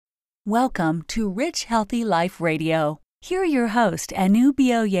Welcome to Rich Healthy Life Radio. Here your host, Anu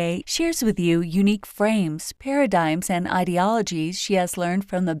Bioye, shares with you unique frames, paradigms, and ideologies she has learned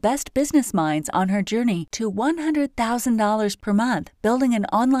from the best business minds on her journey to $100,000 per month building an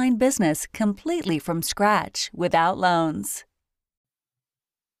online business completely from scratch without loans.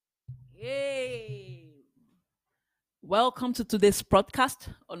 Yay! Welcome to today's podcast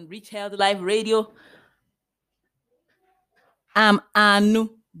on Rich Healthy Life Radio. I'm Anu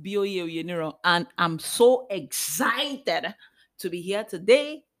Bioye, and I'm so excited to be here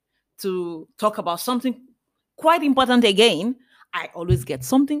today to talk about something quite important again. I always get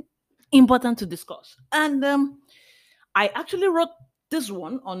something important to discuss. And I actually wrote this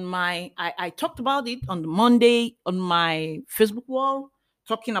one on I talked about it on Monday on my Facebook wall,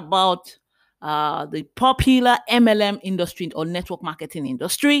 talking about the popular MLM industry or network marketing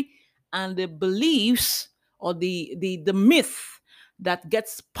industry and the beliefs or the myth that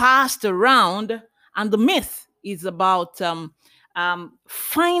gets passed around. And the myth is about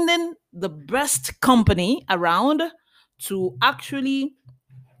finding the best company around to actually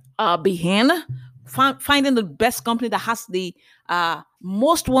finding the best company that has the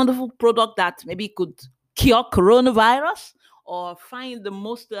most wonderful product that maybe could cure coronavirus, or find the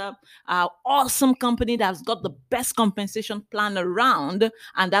most awesome company that's got the best compensation plan around,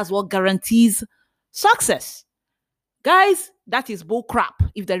 and that's what guarantees success. Guys, that is bull crap,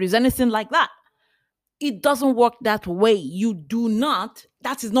 if there is anything like that. It doesn't work that way.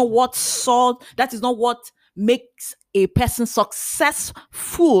 That is not what makes a person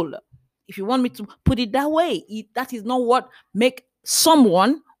successful. If you want me to put it that way, that is not what make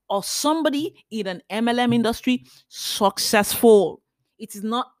someone or somebody in an MLM industry successful. It is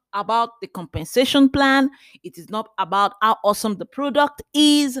not about the compensation plan. It is not about how awesome the product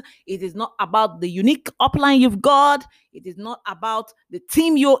is. It is not about the unique upline you've got. It is not about the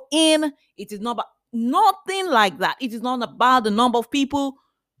team you're in. It is not about nothing like that. It is not about the number of people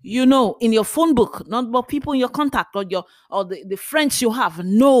in your phone book, number of people in your contact, or the friends you have.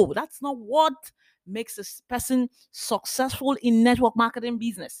 No, that's not what makes a person successful in network marketing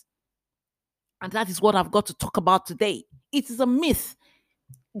business. And that is what I've got to talk about today. It is a myth.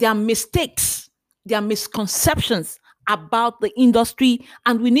 There are mistakes, there are misconceptions about the industry,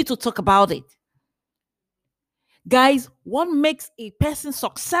 and we need to talk about it. Guys, what makes a person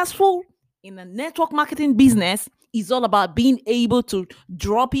successful in a network marketing business is all about being able to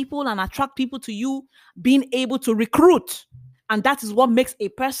draw people and attract people to you, being able to recruit. And that is what makes a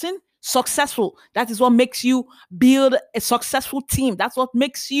person successful. That is what makes you build a successful team. That's what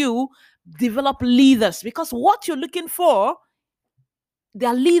makes you develop leaders. Because what you're looking for, they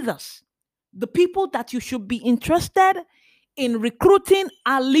are leaders. The people that you should be interested in recruiting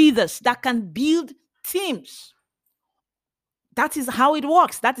are leaders that can build teams. That is how it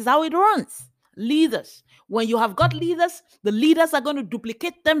works. That is how it runs. Leaders. When you have got leaders, the leaders are going to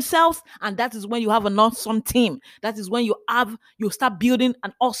duplicate themselves, and that is when you have an awesome team. That is when you start building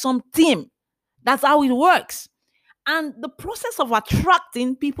an awesome team. That's how it works. And the process of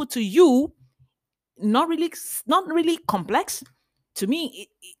attracting people to you, not really complex to me,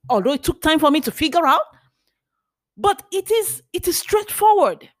 although it took time for me to figure out, but it is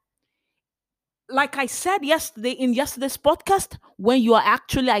straightforward. Like I said in yesterday's podcast, when you are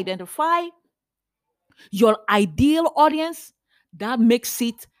actually identify your ideal audience, that makes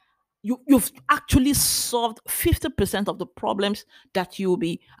it, you've actually solved 50% of the problems that you'll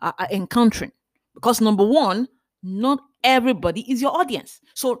be encountering. Because number one, not everybody is your audience.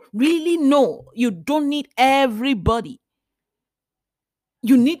 So really, no, you don't need everybody.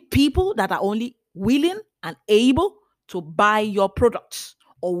 You need people that are only willing and able to buy your products,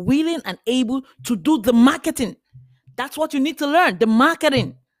 or willing and able to do the marketing. That's what you need to learn, the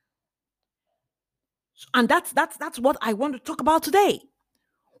marketing. And that's what I want to talk about today.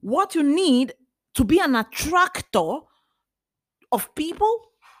 What you need to be an attractor of people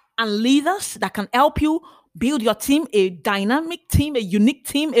and leaders that can help you build your team, a dynamic team, a unique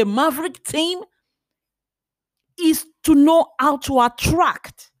team, a maverick team, is to know how to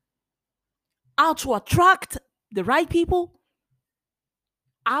attract the right people,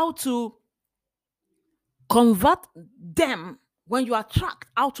 how to convert them. When you attract,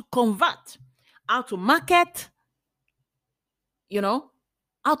 how to convert, how to market,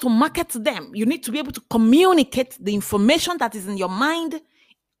 how to market them. You need to be able to communicate the information that is in your mind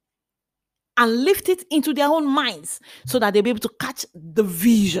and lift it into their own minds so that they'll be able to catch the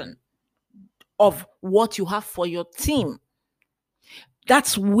vision of what you have for your team.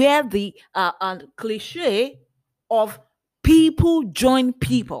 That's where the cliche of people join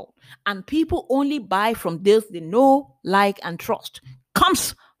people and people only buy from those they know, like, and trust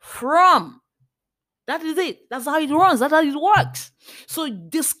comes from. That is it. That's how it runs. That's how it works. So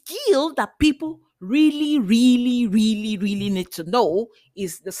the skill that people really, really, really, really need to know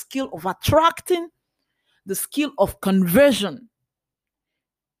is the skill of attracting, the skill of conversion.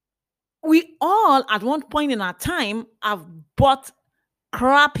 We all, at one point in our time, have bought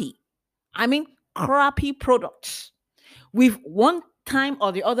crappy, I mean, crappy products. We've one time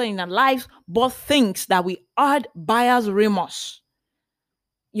or the other in our lives bought things that we had buyer's remorse.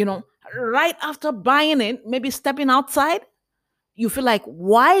 You know, right after buying it, maybe stepping outside, you feel like,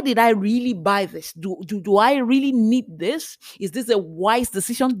 why did I really buy this? Do I really need this? Is this a wise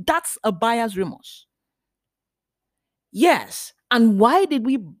decision? That's a buyer's remorse. Yes. And why did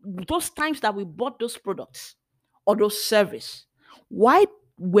we, those times that we bought those products or those service, why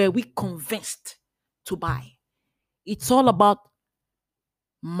were we convinced to buy? It's all about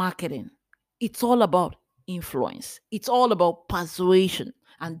marketing. It's all about influence. It's all about persuasion.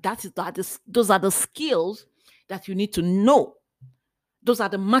 And those are the skills that you need to know. Those are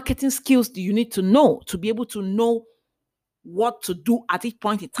the marketing skills that you need to know to be able to know what to do at each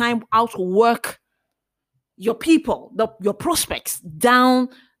point in time, how to work your people, your prospects down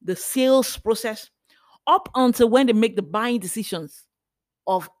the sales process up until when they make the buying decisions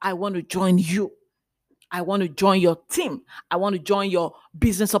of, I want to join you. I want to join your team. I want to join your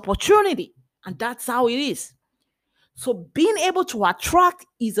business opportunity. And that's how it is. So being able to attract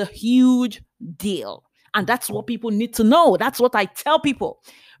is a huge deal. And that's what people need to know. That's what I tell people.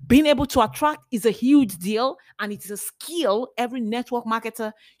 Being able to attract is a huge deal, and it's a skill every network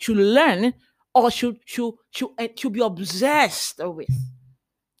marketer should learn or should be obsessed with.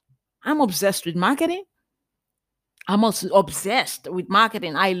 I'm obsessed with marketing. I'm also obsessed with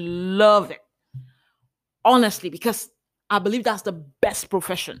marketing. I love it. Honestly, because I believe that's the best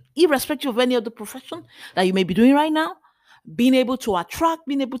profession, irrespective of any other profession that you may be doing right now. Being able to attract,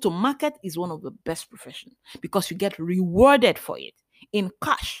 being able to market is one of the best professions because you get rewarded for it in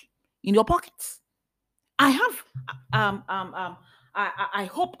cash in your pockets. I have, I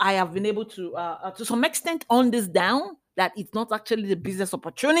hope I have been able to some extent, on this down that it's not actually the business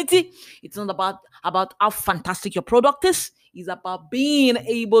opportunity. It's not about how fantastic your product is. It's about being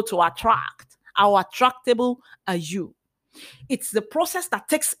able to attract. How attractable are you? It's the process that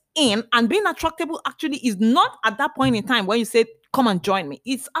takes in, and being attractable actually is not at that point in time when you say, come and join me.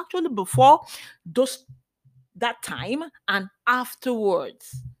 It's actually before that time and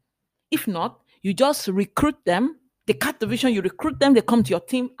afterwards. If not, you just recruit them, they cut the vision, you recruit them, they come to your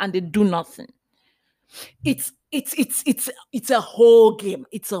team and they do nothing. It's a whole game.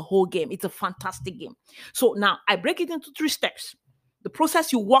 It's a whole game. It's a fantastic game. So now I break it into 3 steps. The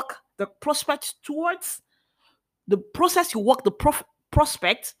process you walk the prospect towards, the process you walk the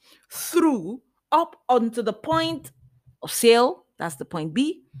prospect through up onto the point of sale. That's the point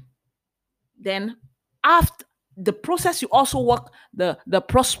B. Then after the process, you also walk the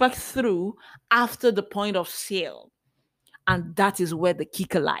prospect through after the point of sale. And that is where the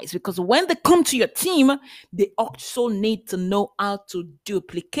kicker lies. Because when they come to your team, they also need to know how to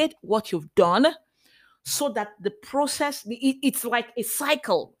duplicate what you've done so that the process, it's like a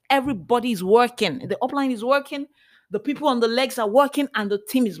cycle. Everybody is working. The upline is working. The people on the legs are working, and the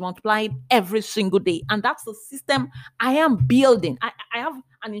team is multiplying every single day. And that's the system I am building. I have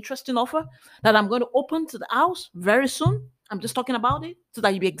an interesting offer that I'm going to open to the house very soon. I'm just talking about it so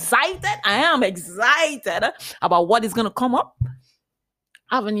that you be excited. I am excited about what is going to come up.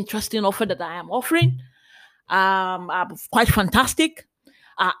 I have an interesting offer that I am offering. Quite fantastic.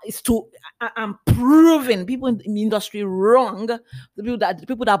 I'm proving people in the industry wrong. The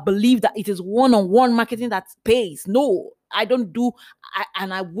people that believe that it is one-on-one marketing that pays. No, I don't do,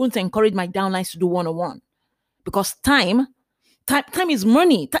 and I won't encourage my downlines to do one-on-one because time is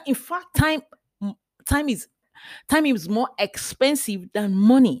money. In fact, time is more expensive than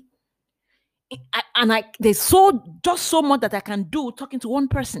money. There's just so much that I can do talking to one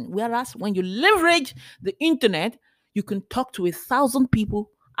person. Whereas when you leverage the internet, you can talk to 1,000 people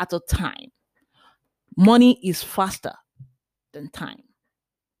at a time. Money is faster than time.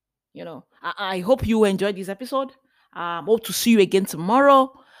 I hope you enjoyed this episode. Hope to see you again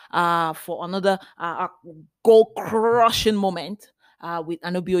tomorrow for another goal-crushing moment with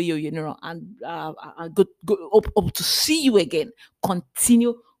Anobi Oyo, and good. Hope to see you again.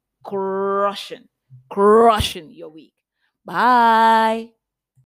 Continue crushing your week. Bye.